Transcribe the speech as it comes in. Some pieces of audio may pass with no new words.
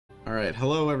Alright,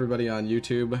 hello everybody on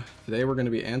YouTube. Today we're going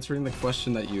to be answering the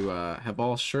question that you have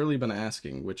all surely been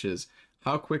asking, which is,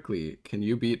 how quickly can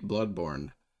you beat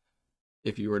Bloodborne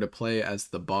if you were to play as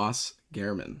the boss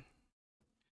Gehrman?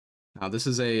 Now this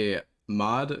is a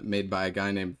mod made by a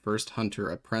guy named First Hunter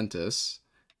Apprentice,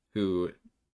 who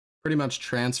pretty much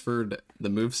transferred the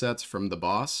movesets from the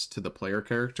boss to the player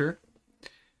character.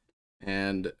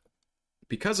 And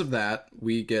because of that,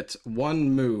 we get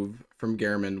one move from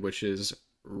Gehrman, which is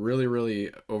really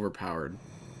overpowered,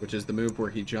 which is the move where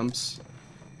he jumps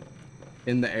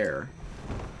in the air.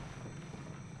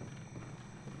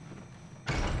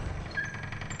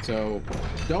 So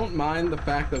don't mind the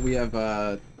fact that we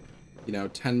have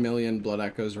 10 million blood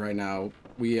echoes right now.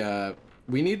 We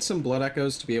need some blood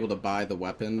echoes to be able to buy the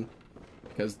weapon,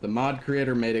 because the mod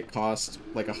creator made it cost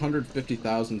like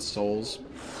 150,000 souls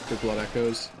for blood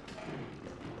echoes.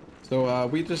 So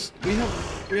we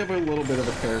have a little bit of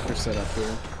a character set up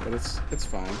here, but it's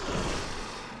fine.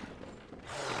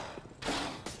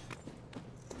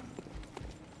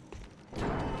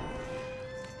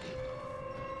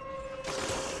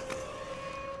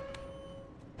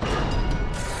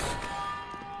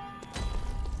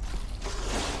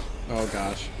 Oh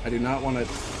gosh, I do not want to.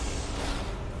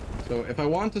 So if I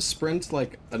want to sprint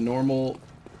like a normal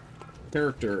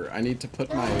character, I need to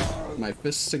put my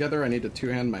fists together. I need to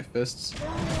two-hand my fists,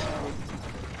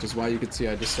 which is why you can see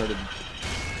I just started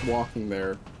walking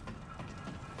there.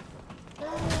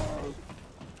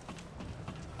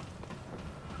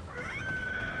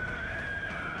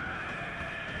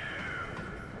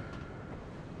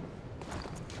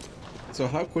 So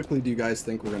how quickly do you guys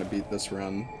think we're gonna beat this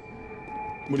run?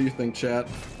 What do you think, chat?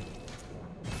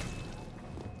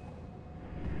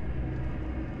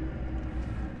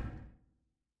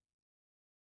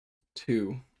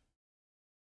 Two.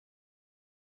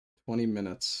 20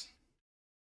 minutes.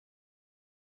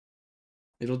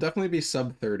 It'll definitely be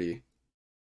sub 30.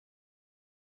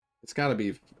 It's gotta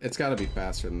be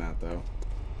faster than that though.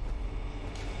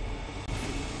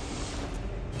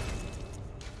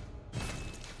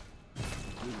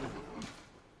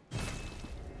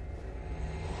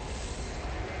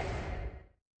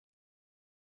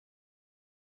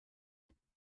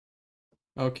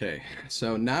 Okay,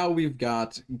 so now we've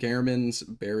got Gehrman's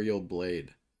Burial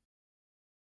Blade.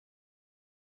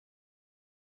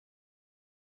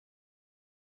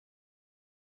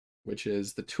 Which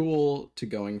is the tool to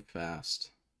going fast.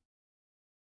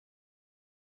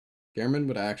 Gehrman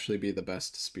would actually be the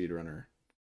best speedrunner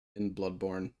in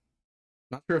Bloodborne.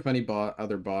 Not sure if any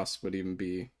other boss would even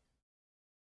be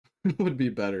would be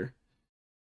better.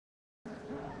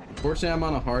 Unfortunately, I'm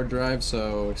on a hard drive,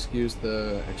 so excuse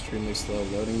the extremely slow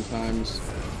loading times.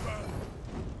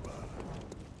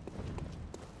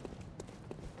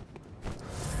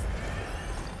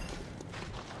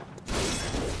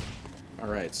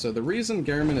 Alright, so the reason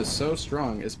Gehrman is so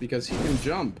strong is because he can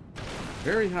jump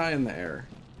very high in the air.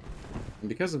 And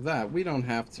because of that, we don't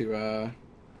have to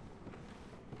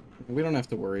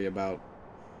worry about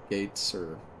gates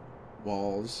or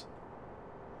walls.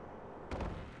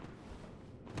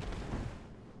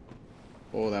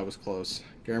 Oh, that was close.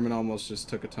 Gehrman almost just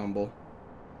took a tumble.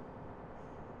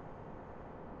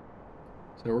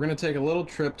 So we're going to take a little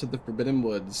trip to the Forbidden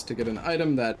Woods to get an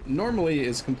item that normally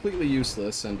is completely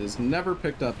useless and is never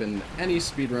picked up in any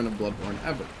speedrun of Bloodborne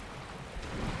ever.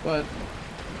 But,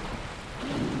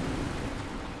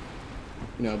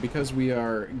 you know, because we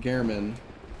are Gehrman,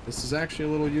 this is actually a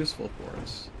little useful for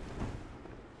us.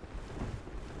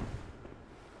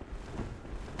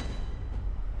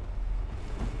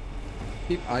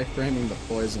 Keep iframing the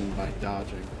poison by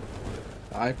dodging.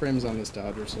 The iframes on this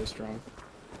dodge are so strong.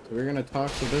 So we're gonna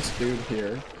talk to this dude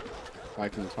here. If I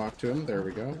can talk to him, there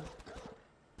we go.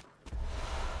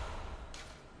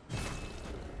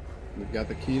 We've got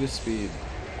the key to speed.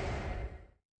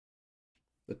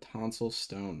 The tonsil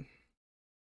stone.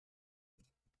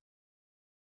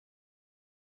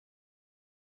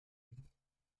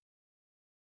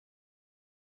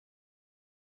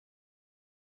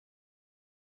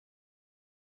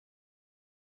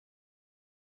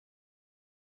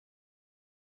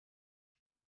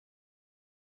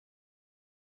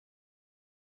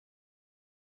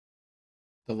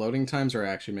 The loading times are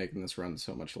actually making this run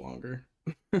so much longer.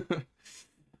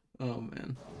 Oh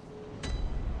man.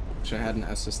 Wish I had an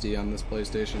SSD on this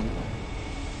PlayStation.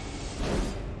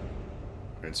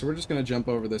 Alright, so we're just gonna jump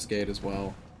over this gate as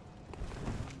well.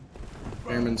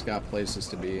 Gehrman's got places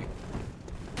to be.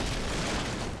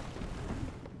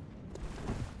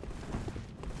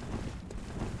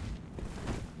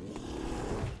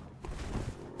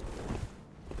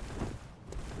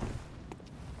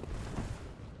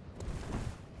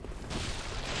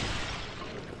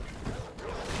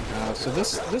 so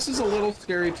this is a little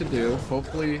scary to do.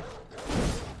 Hopefully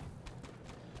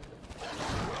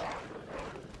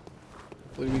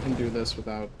we can do this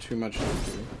without too much to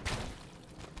do.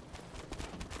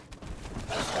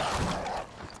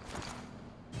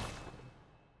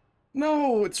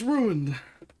 No, it's ruined.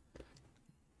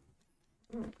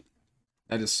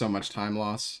 That is so much time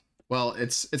loss. Well,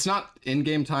 it's not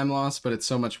in-game time loss, but it's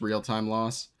so much real-time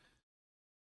loss.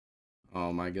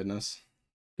 Oh my goodness.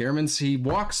 Gehrman, he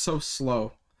walks so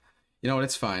slow. You know what?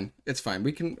 It's fine. It's fine.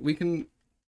 We can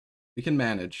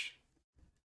manage.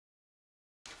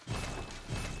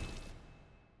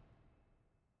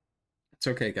 It's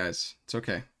okay, guys. It's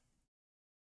okay.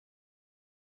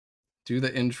 Do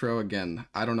the intro again.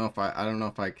 I don't know if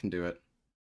I can do it.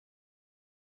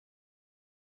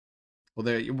 Well,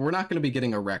 we're not going to be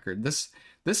getting a record. This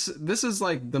is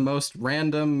like the most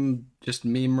random just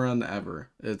meme run ever.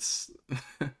 It's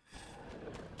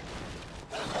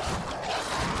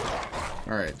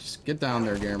all right. Just get down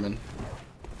there, Gehrman.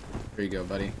 There you go,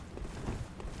 buddy.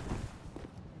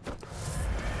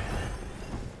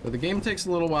 So the game takes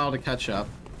a little while to catch up,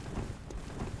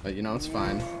 but you know it's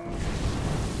fine.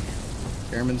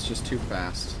 Gehrman's just too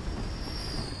fast.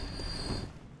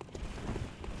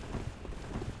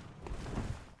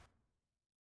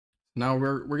 Now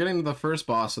we're getting to the first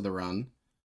boss of the run,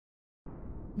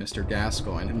 Mr.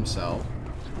 Gascoigne himself,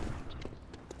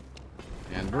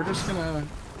 and we're just gonna,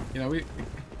 you know, we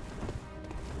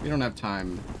don't have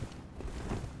time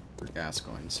for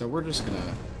Gascoigne, so we're just gonna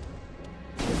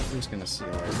see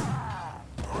you later.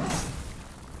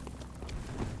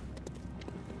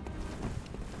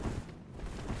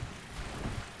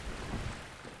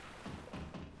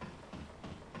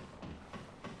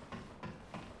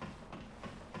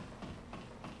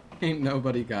 Ain't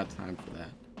nobody got time for that.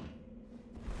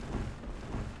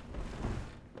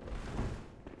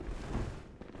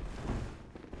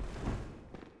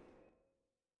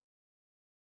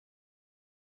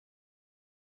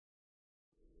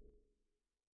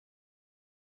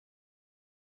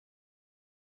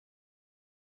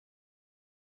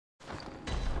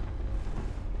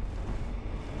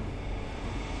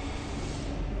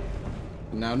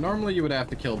 Now, normally you would have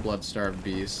to kill Blood-Starved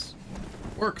Beast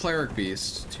or Cleric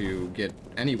Beast to get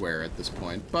anywhere at this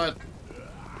point, but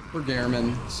we're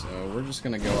Gehrman, so we're just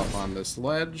gonna go up on this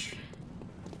ledge.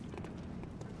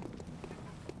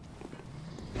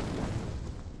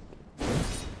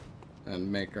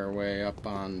 And make our way up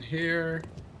on here.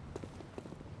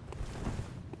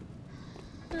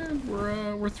 And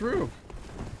we're through.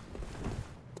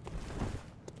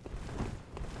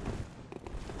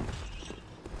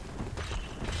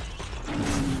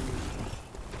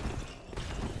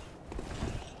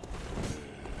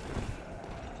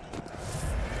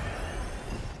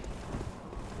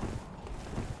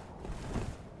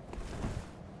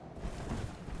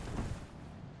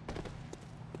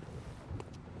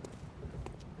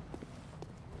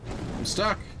 I'm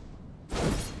stuck.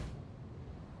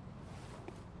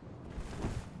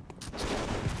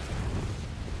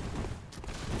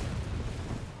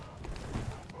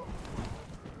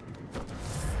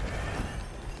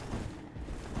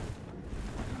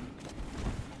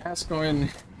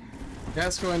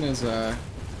 Gascoigne is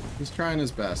he's trying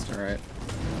his best, all right?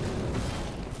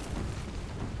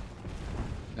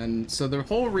 And so the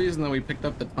whole reason that we picked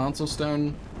up the tonsil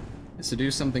stone is to do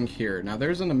something here. Now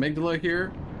there's an amygdala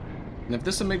here. And if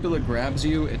this amygdala grabs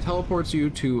you, it teleports you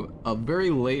to a very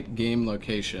late game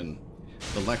location,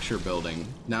 the lecture building.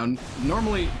 Now,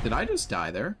 normally, did I just die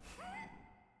there?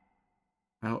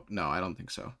 Oh, no, I don't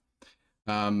think so.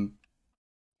 That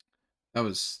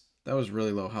was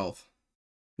really low health.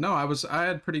 No, I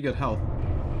had pretty good health.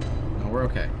 No, we're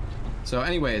okay. So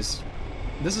anyways,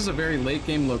 this is a very late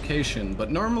game location,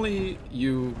 but normally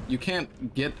you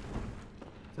can't get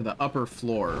to the upper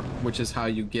floor, which is how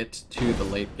you get to the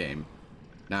late game.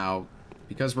 Now,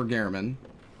 because we're Gehrman,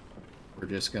 we're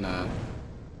just gonna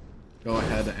go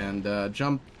ahead and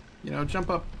jump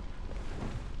up.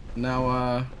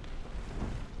 Now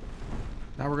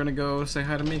we're gonna go say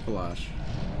hi to Mikolash.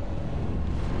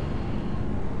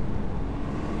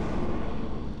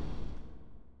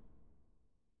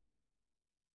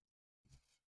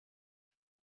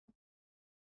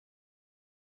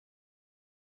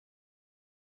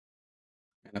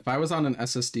 And if I was on an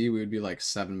SSD, we would be like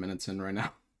 7 minutes in right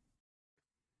now.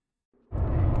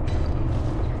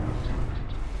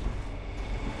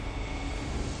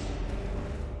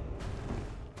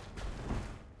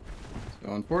 So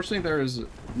unfortunately, there is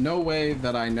no way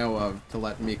that I know of to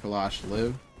let Mikolash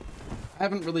live. I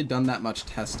haven't really done that much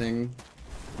testing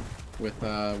with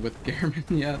Gehrman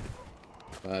yet,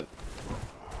 but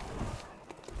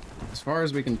As far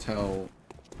as we can tell,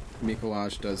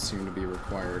 Mikołaj does seem to be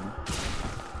required.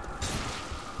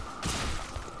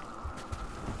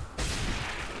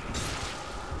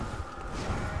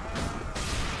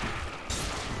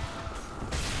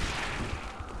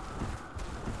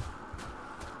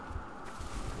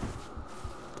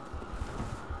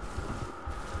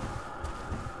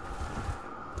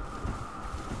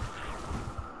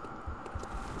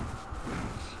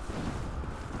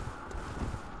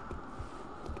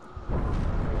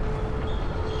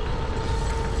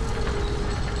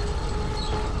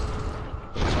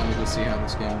 See how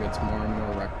this game gets more and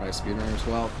more wrecked by speedrunners.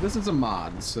 Well, this is a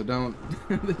mod, so don't...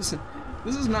 this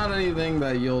is not anything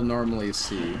that you'll normally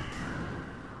see.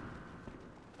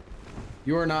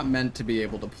 You are not meant to be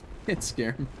able to play it,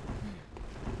 Gehrman.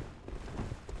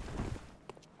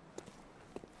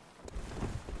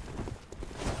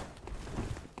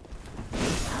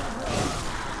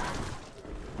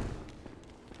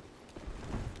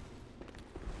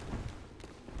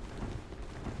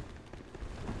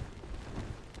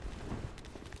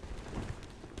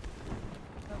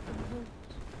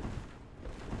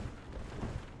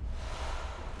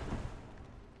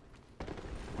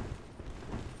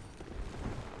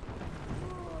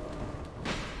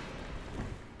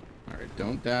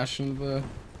 Don't dash into the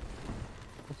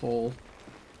hole.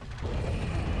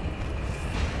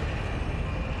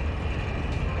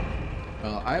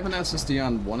 Well, I have an SSD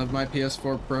on one of my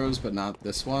PS4 Pros, but not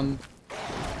this one,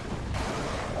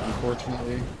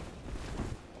 unfortunately.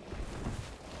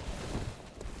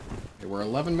 Okay, we're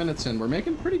 11 minutes in. We're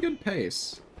making pretty good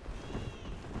pace.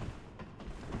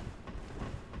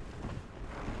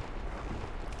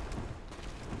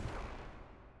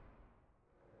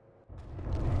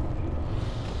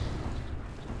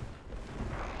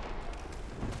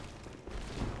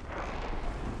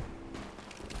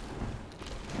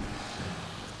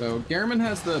 So Gehrman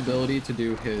has the ability to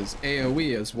do his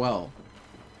AoE as well,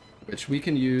 which we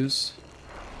can use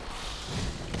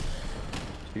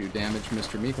to damage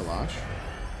Mr. Mikołaj.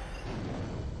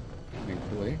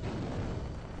 Thankfully.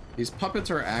 These puppets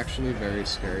are actually very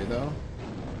scary though.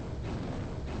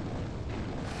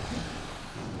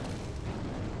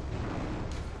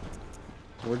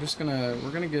 We're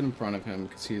gonna get in front of him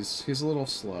because he's a little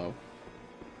slow.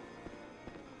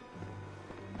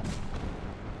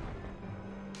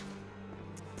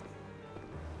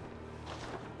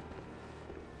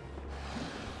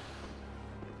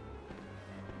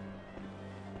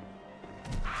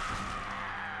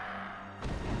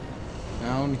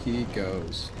 Down he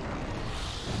goes.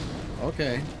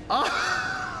 Okay.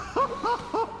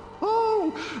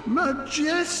 Oh,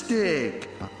 majestic!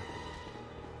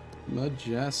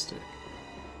 Majestic.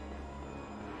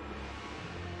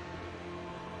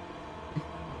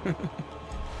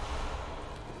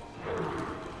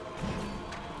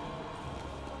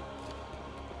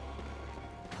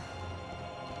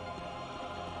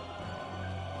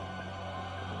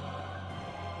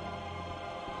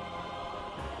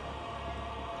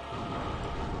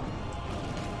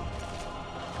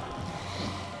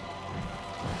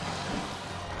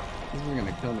 This isn't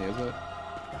gonna kill me, is it?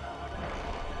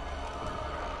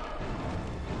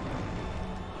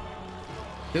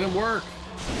 Didn't work!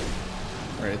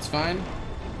 Alright, it's fine.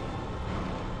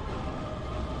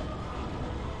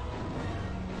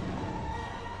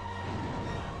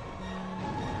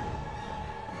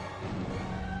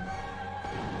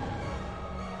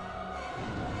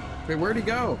 Wait, where'd he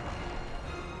go?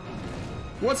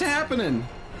 What's happening?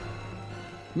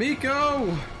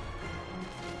 Miko!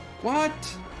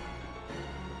 What?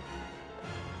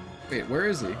 Wait, where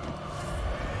is he?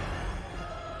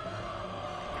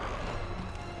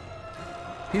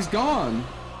 He's gone!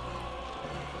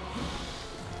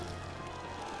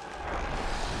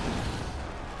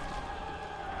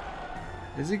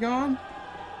 Is he gone?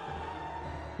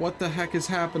 What the heck is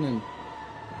happening?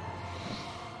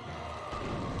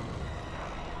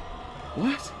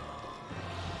 What?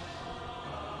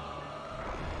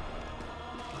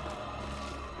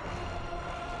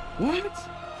 What?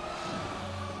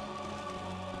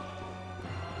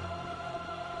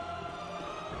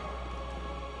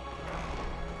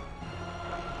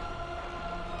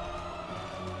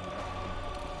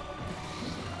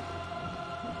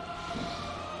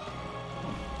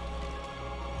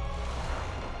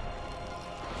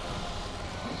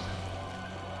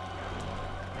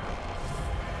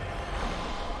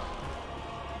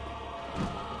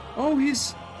 Oh,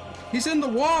 he's in the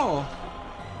wall.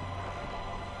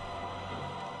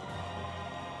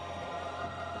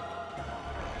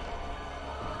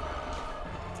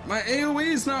 My AoE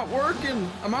is not working.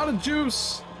 I'm out of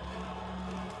juice.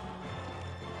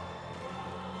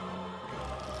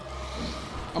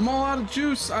 I'm all out of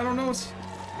juice. I don't know.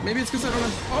 Maybe it's because I don't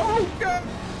have... Oh, God!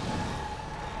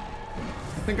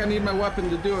 I think I need my weapon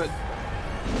to do it.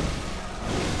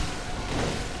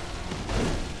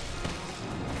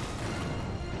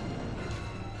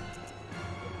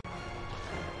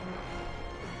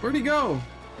 Where'd he go?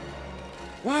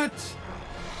 What?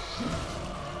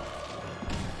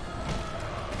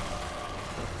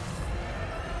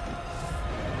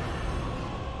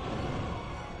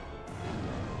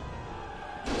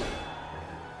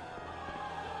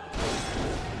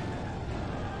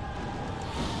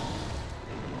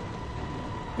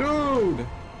 Dude!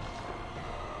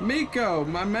 Miko,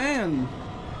 my man!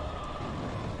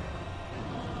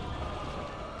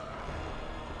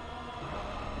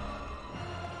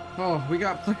 Oh, we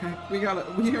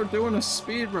are doing a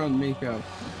speed run, Miko.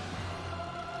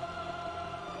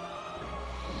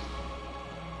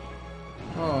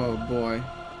 Oh boy.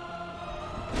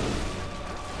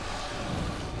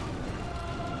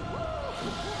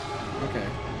 Okay.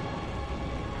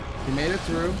 He made it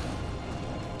through.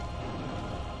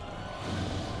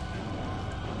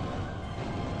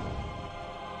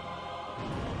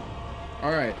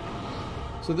 Alright.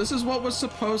 So this is what was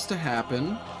supposed to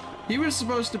happen. He was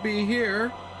supposed to be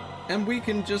here, and we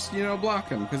can just, you know, block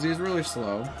him, because he's really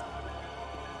slow.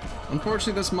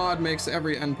 Unfortunately, this mod makes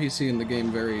every NPC in the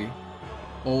game very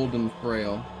old and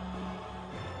frail.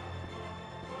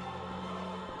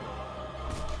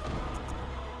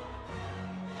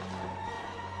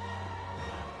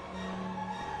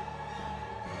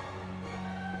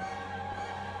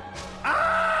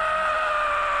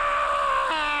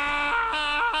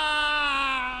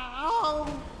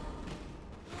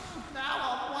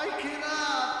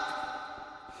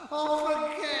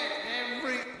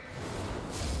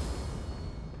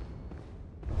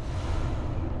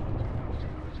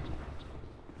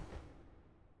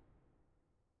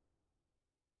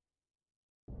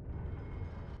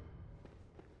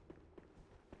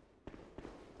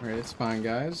 Alright, it's fine,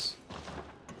 guys.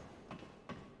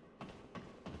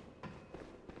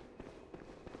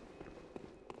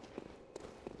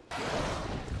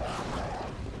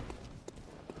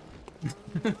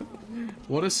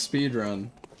 What a speed run.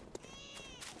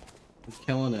 We're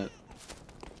killing it.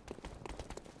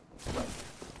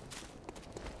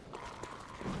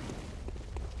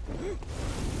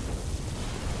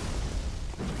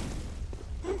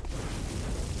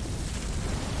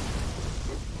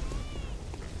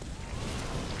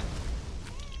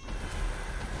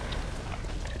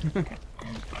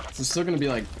 It's still gonna be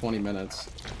like 20 minutes.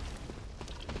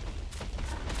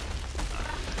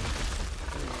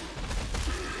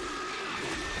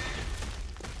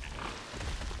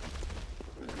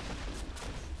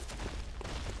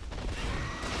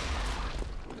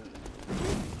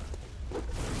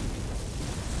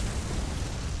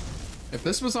 If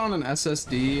this was on an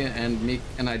SSD and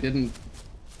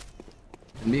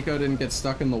Miko didn't get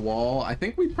stuck in the wall, I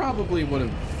think we probably would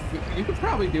have. You could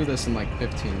probably do this in like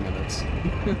 15 minutes.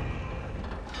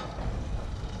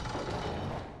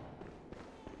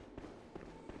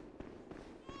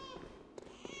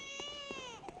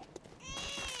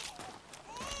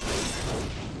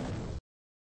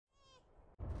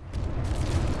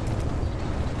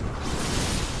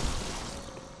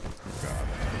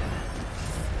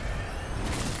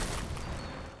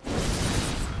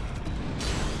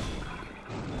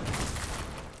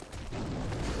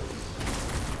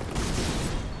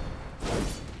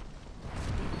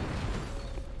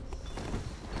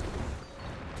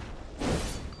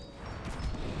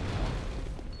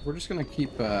 We're just gonna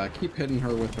keep hitting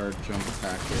her with our jump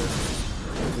attack here.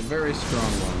 It's a very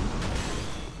strong one.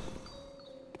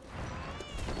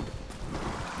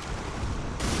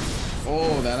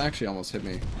 Oh, that actually almost hit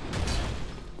me.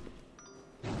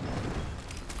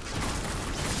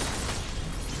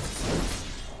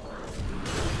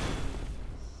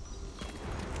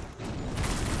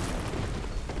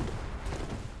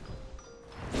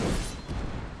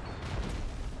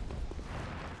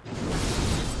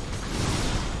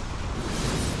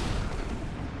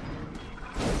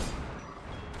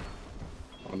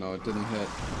 No, it didn't hit.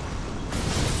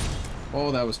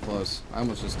 Oh, that was close. I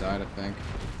almost just died, I think.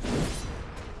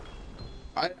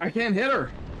 I can't hit her!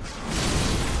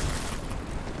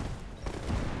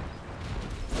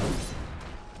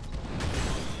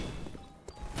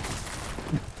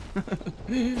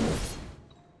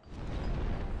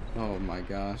 Oh my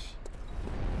gosh.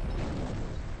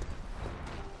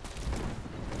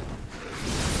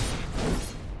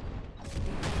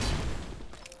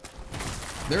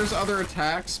 There's other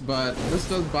attacks, but this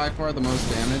does by far the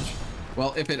most damage.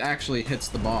 Well, if it actually hits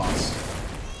the boss.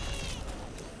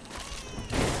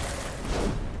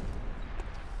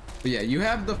 But yeah, you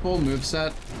have the full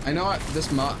moveset. I know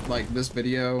this mod, like this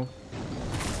video,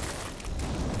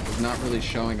 is not really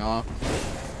showing off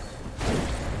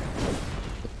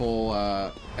the full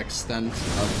extent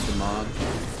of the mod,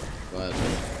 but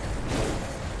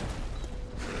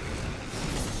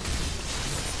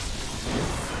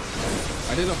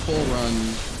I did a full run,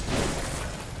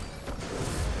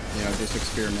 you know, just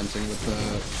experimenting with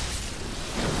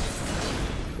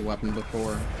the weapon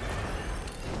before.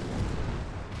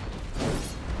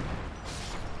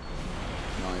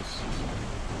 Nice.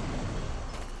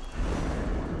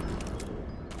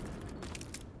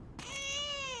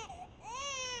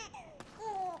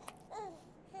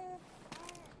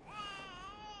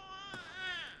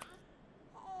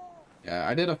 Yeah,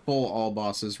 I did a full all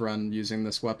bosses run using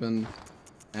this weapon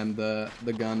and the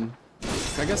gun.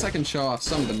 I guess I can show off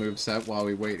some of the moveset while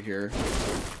we wait here.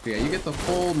 But yeah, you get the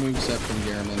full moveset from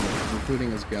Gehrman,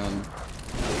 including his gun.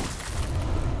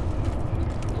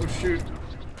 Oh shoot.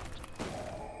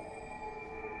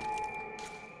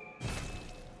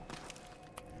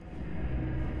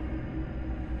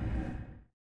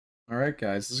 Alright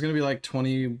guys, this is gonna be like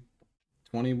 21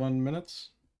 minutes.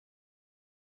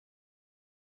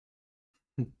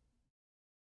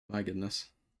 My goodness.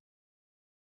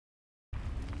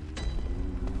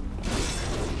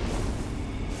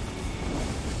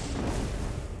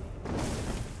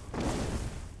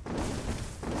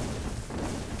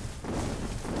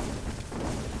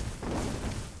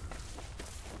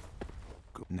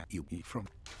 Good night, you be from.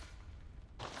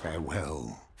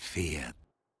 Farewell, fear.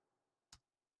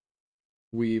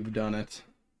 We've done it.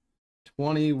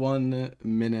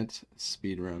 21-minute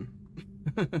speedrun.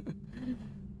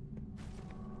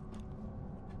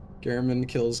 Gehrman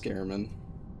kills Gehrman.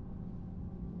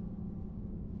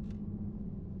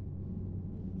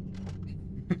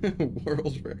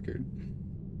 World record.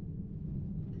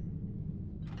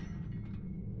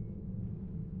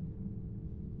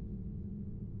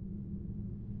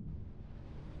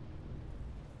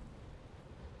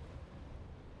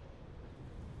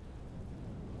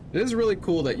 It is really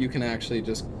cool that you can actually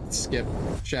just skip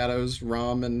Shadows,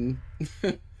 ROM, and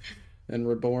and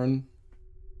Reborn.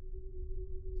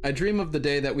 I dream of the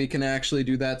day that we can actually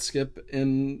do that skip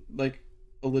in, like,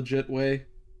 a legit way.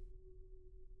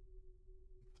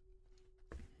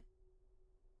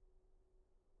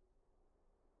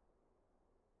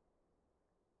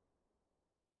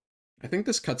 I think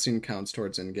this cutscene counts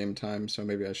towards in-game time, so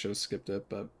maybe I should have skipped it,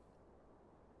 but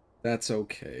that's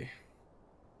okay.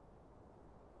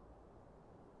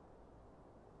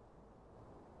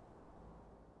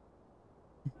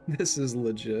 This is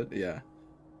legit, yeah.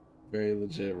 Very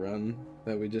legit run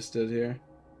that we just did here.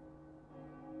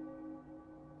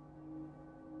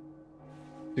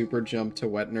 Super jump to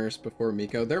Wet Nurse before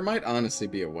Miko. There might honestly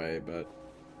be a way, but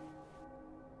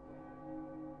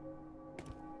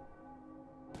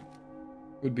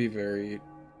would be very,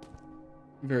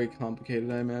 very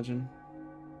complicated, I imagine.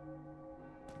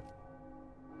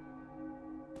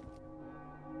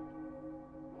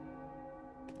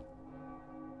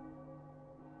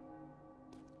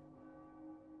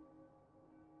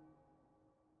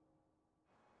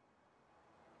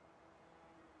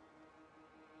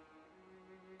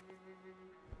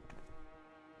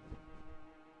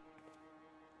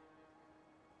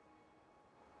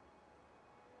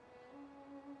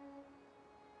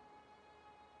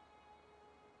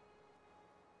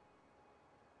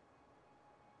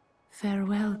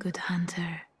 Farewell, good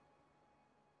hunter.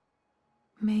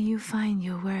 May you find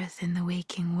your worth in the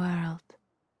waking world.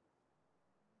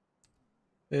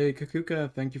 Hey,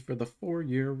 Kakuka, thank you for the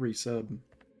 4-year resub.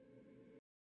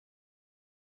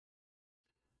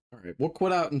 Alright, we'll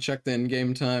quit out and check the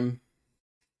in-game time.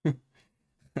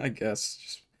 I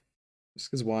guess,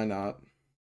 just because why not?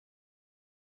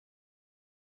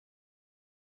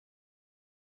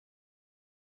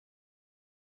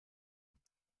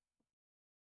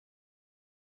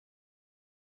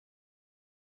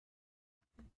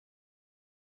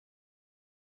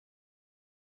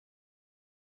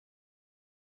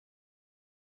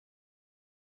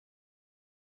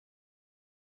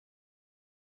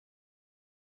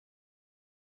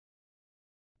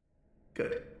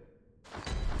 Good.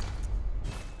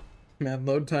 Man,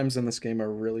 load times in this game are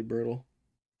really brutal.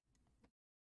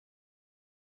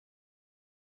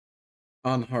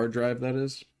 On hard drive, that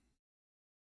is.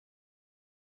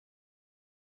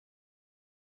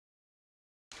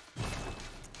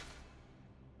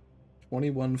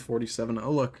 $21.47.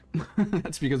 Oh, look.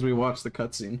 That's because we watched the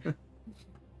cutscene.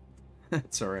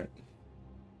 That's alright.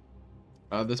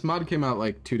 This mod came out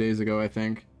like 2 days ago, I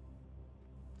think.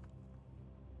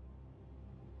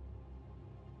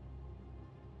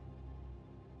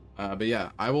 But yeah,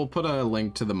 I will put a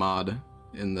link to the mod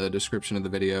in the description of the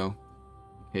video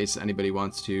in case anybody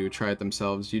wants to try it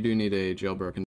themselves. You do need a jailbroken